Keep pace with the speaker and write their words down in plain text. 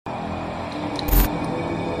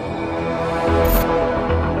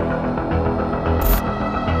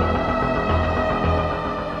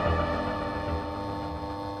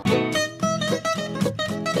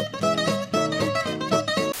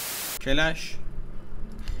flash.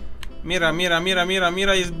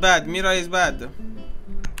 Mira is bad.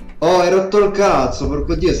 Oh, hai rotto il cazzo,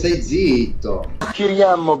 porco dio, stai zitto.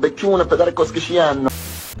 Chiriamo, becchione, pedare cosche ci hanno.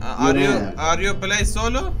 Are you play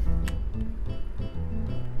solo?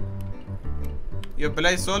 You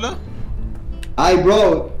play solo? Hi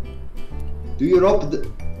bro. Do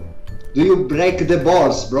you break the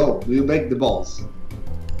balls, bro? Do you break the balls?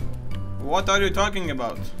 What are you talking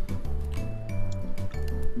about?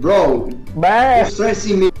 Bro, you're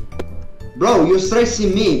stressing me. Bro, you're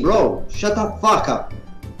stressing me, bro. Shut the fuck up.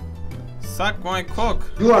 Suck my cock.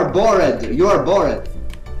 You are bored.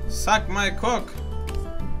 Suck my cock.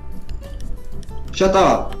 Shut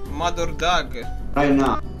up. Mother dog. Right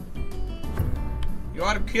now. You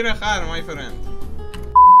are Kirachar, my friend.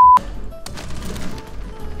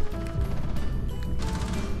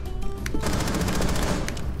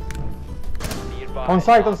 On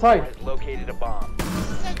site. Located a bomb.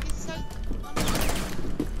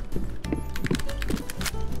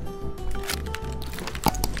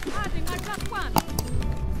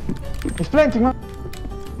 He's planting, man.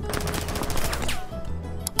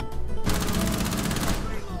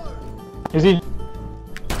 Is he?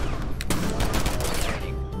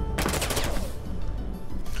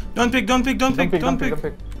 Don't pick.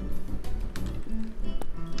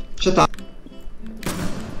 Shut up.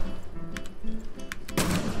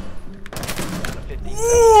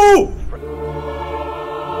 Ooh!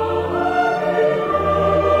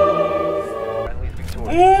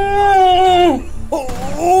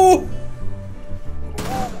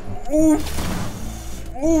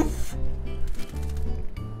 اوف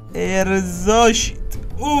ارضا شد.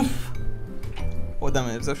 اوف خودم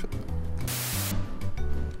ارضا شد.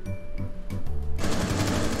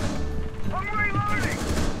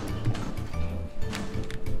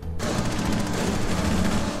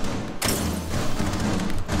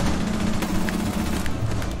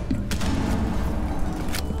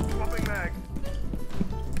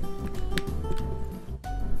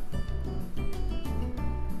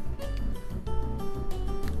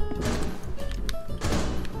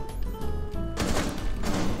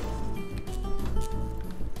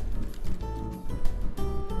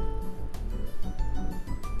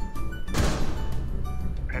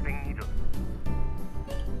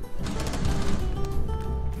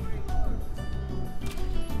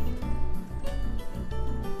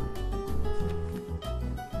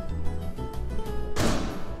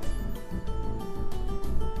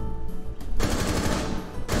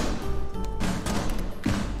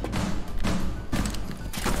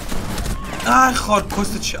 آه خار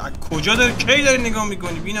کست چه کجا داری کی داری نگاه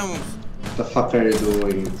میکنی بیناموس. The fuck are you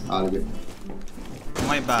doing, Alge?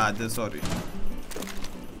 My bad, sorry.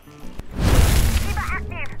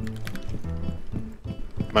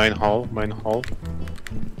 Main hall.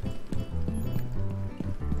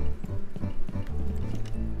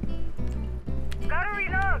 Gotta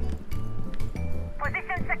reload.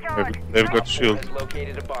 Position secured. They've got shield.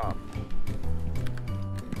 Located a bomb.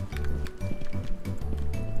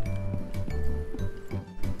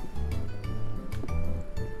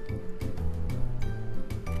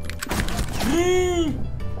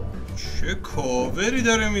 چه کاوری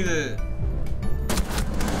داره میده.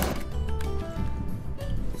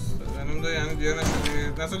 سلام دا یعنی دیار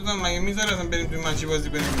نشده. نصر بودم مگه میذاره اصلا بریم توی منچی بازی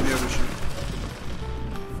کنیم دیار بشیم.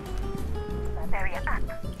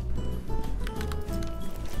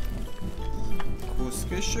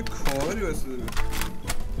 کسکش چه کاری واسه داره.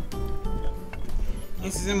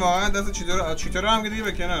 این سیزن واقعا دست چیتور هم که دیگه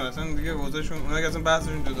به کنار اصلا دیگه وضعشون اونا که اصلا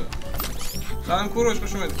بحثشون جدا. سلام کوروش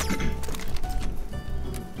خوش اومدید.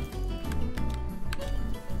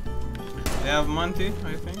 They have Monty,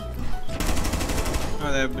 I think. No,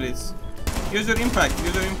 they have Blitz. User impact,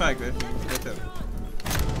 I think. Better.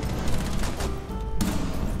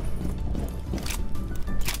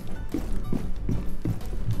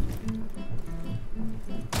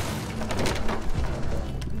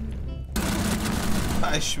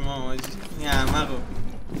 پشما ماجی نیامقو.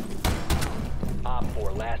 Op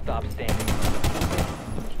 4, last stop standing.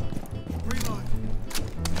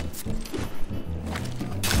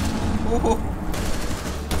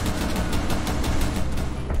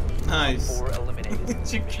 نایس.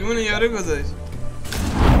 چه کونه یاره گذاشت.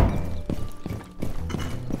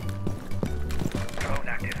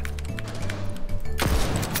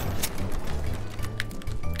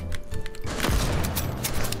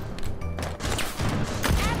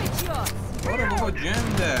 برو بابا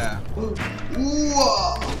جنده.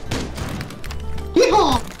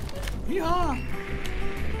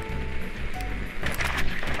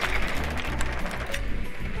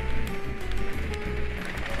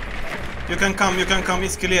 یا You can come,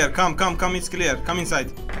 it's clear. Come, it's clear. Come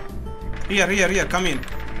inside. Here, come in.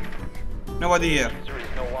 Nobody here. User is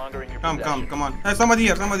no longer in your Come possession. on. Hey, somebody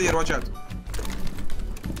here, watch out.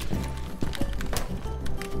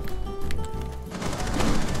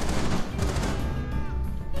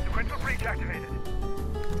 Sequential breach activated.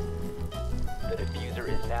 The diffuser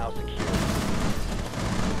is now secure.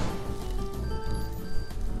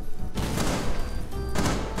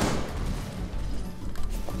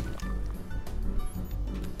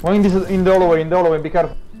 One in the hallway, be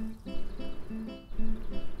careful.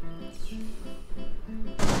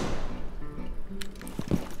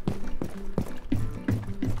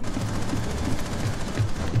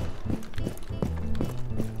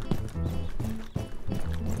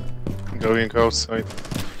 Going outside.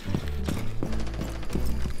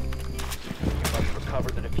 You must recover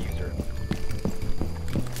the diffuser.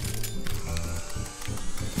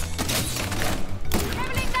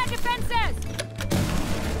 Leveling their defenses!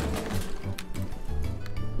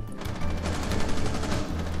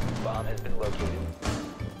 Bomb has been located.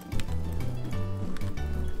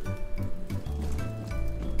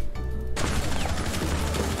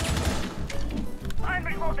 I'm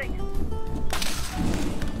reloading.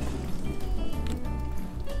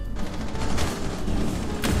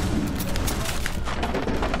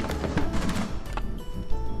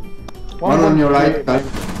 One on your right, guys. The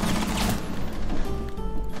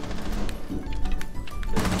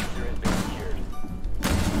diffuser has been secured.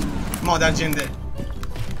 مادر جنده.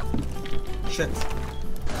 Shit.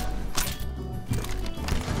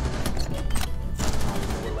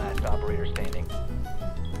 We're last operator standing.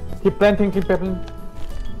 Keep planting.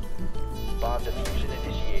 Bomb diffusion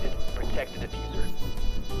initiated. Protect the diffuser.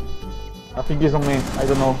 I think he's on me, I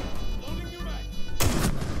don't know.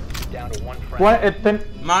 Down to one friend. One at 10.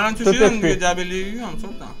 من الان تو چیزم دیگه دبلیو هم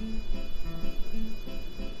صبتم.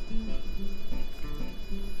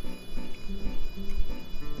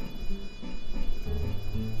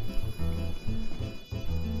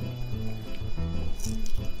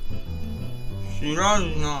 شیراز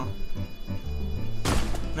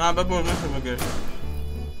نه ببر مثل بگیر.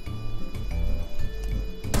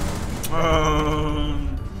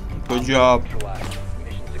 Good job. Neutralized.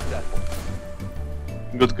 Mission successful.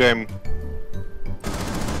 Good game.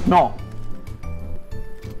 No.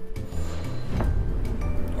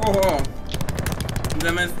 اوه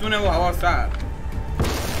زمستونه و هوا سرد.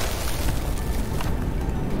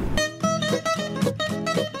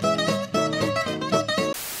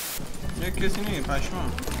 یک کسی نیست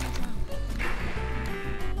پشمان.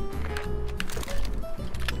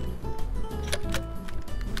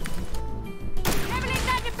 Leveling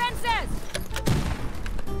their defenses!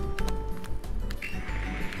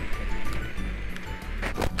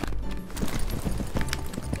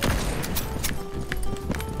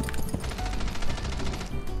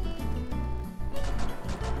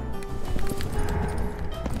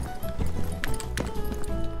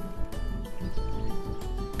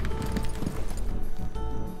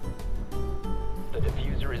 The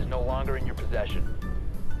diffuser is no longer in your possession.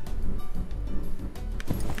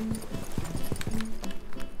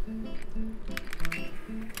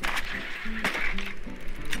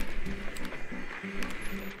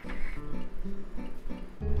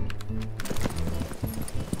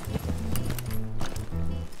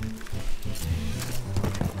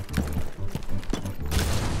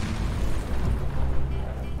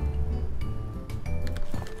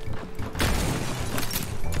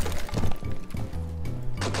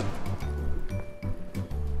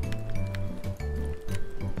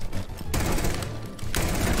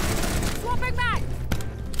 Swapping back!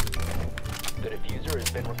 The diffuser has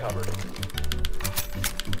been recovered.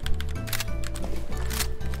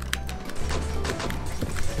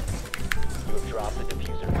 You have dropped the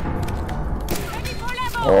diffuser. Ready for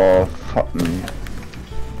level! Oh, fuck me.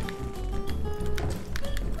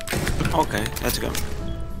 Okay, let's go.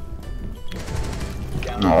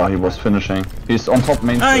 Oh, he was finishing. He's on top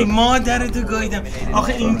main ای stairs. مادرتو گایدم.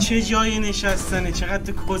 آخه این چه جای نشستنه؟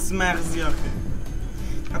 چقدر تو کس مغزی آخه.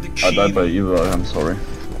 I died by Eva, I'm sorry.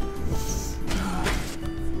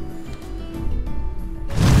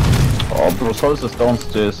 Oh, bro, Solis is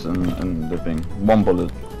downstairs in living. One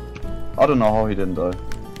bullet. I don't know how he didn't die.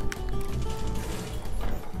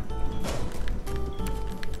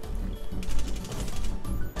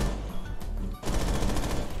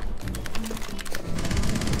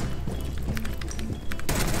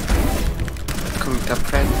 Coming up,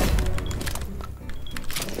 friend.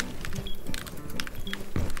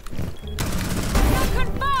 Kill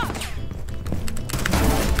confirmed!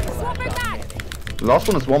 Swapping back! Last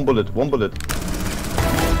one is one bullet, one bullet.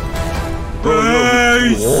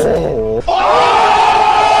 Nice! Oh.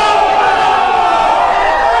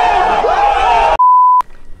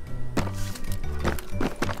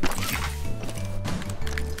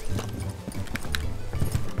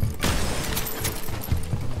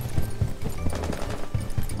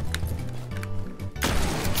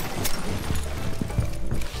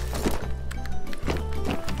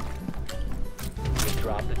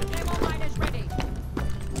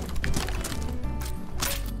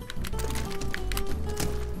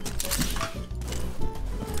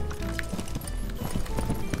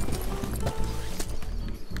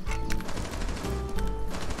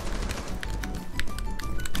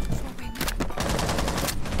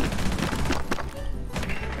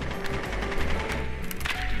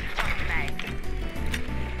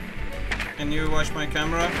 Can you watch my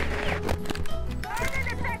camera?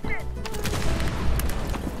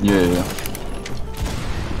 Yeah.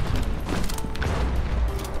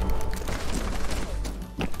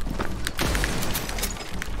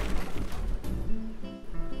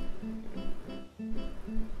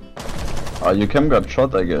 Your cam got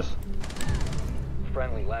shot, I guess.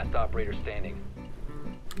 Friendly, last operator standing.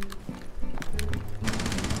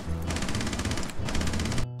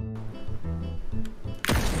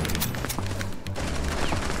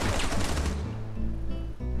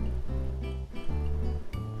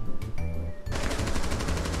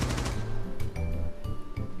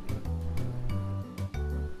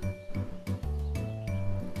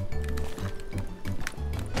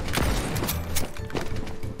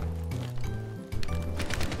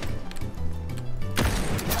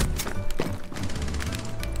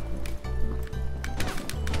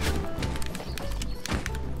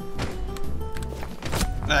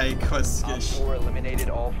 ای Op کسکش 4 eliminated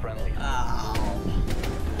all friendlies.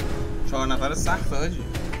 4 نفر سخت آجی.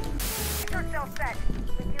 Your cell set.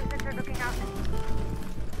 Diffusers are looking after you.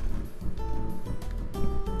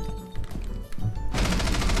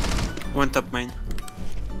 One top main.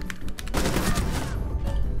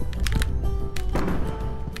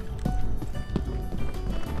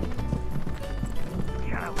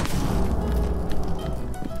 Shallow.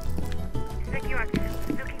 Secure.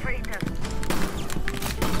 Looking for intel.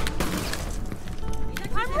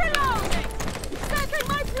 I'm reloading! Setting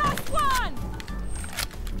my +1!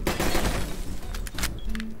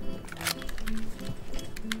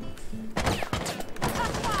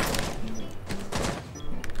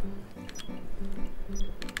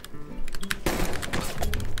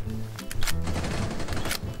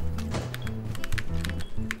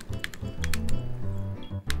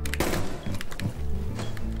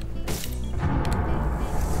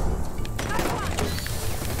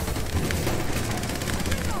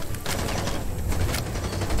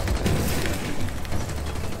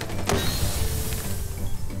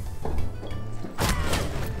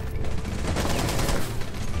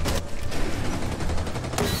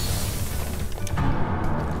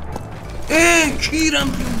 کیرم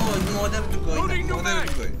تو باز مادر تو گایدم مادر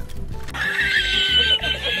تو گایدم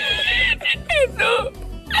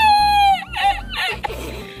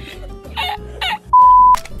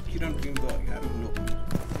کیرم تو این باز هرون لب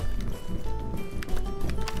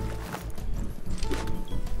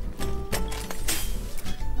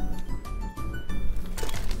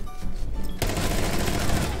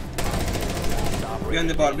behind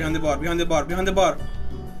the bar, behind the bar, behind the bar, behind the bar.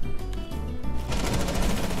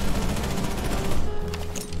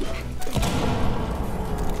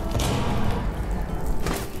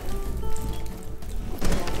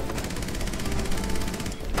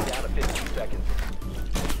 Down to 15 seconds.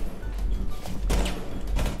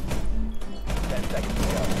 10 seconds to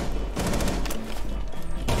go.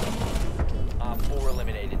 Op 4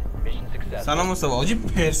 eliminated. Mission successful. سلام مصطفی آجی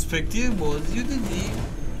پرسپکتیو بازی رو دیدی؟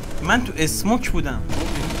 من تو اسموک بودم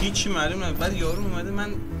هیچی معلوم نبود بعد یارو اومده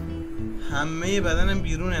من همه بدنم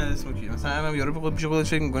بیرون از اسموکی مثلا الان یارو به خود پیش خودش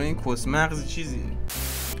فکر میکنه این کس مغز چیزیه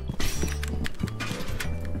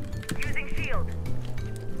Using shield.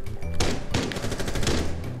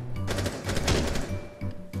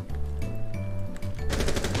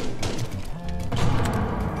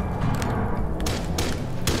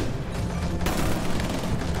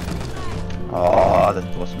 Oh, that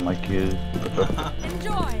was my kill.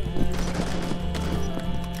 Enjoy!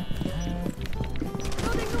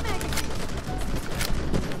 Loading new magazine!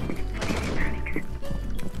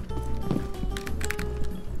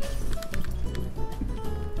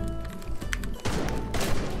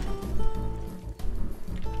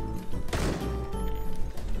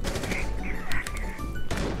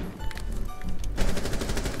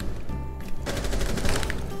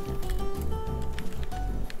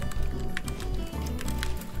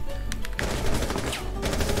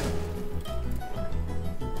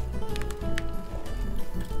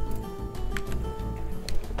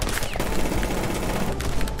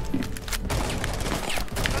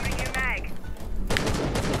 Loading new mag.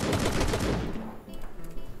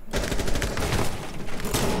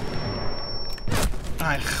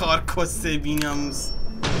 ای خار کسه بیناموس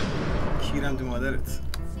کیرم تو مادرت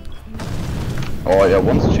Oh yeah,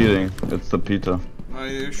 one's cheating. It's the Peter. Are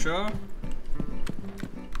you sure?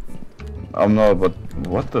 I'm not, but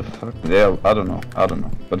what the fuck? Yeah, I don't know. I don't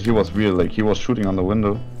know. But he was real, like he was shooting on the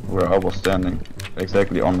window where I was standing,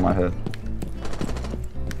 exactly on my head.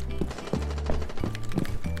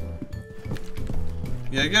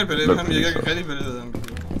 یگر پلی Look, کنم یگر sorry. خیلی پلی دادم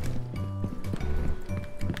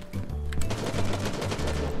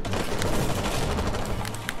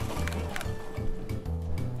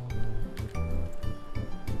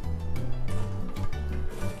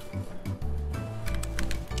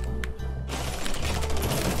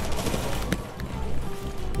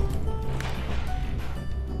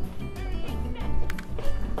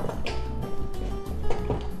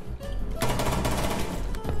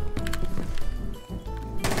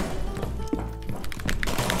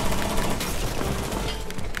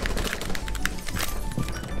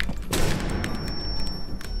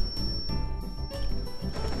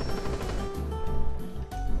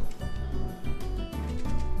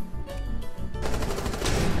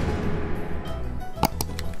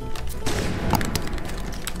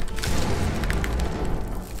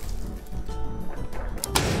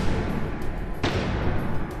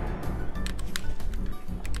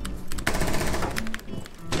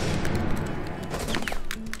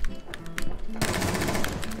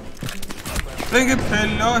رنگ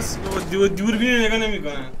پلاس با دوربین نگاه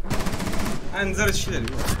نمیکنن. انظر چی داری؟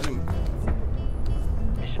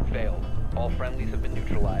 Mission failed. All friendlies have been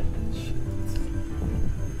neutralized.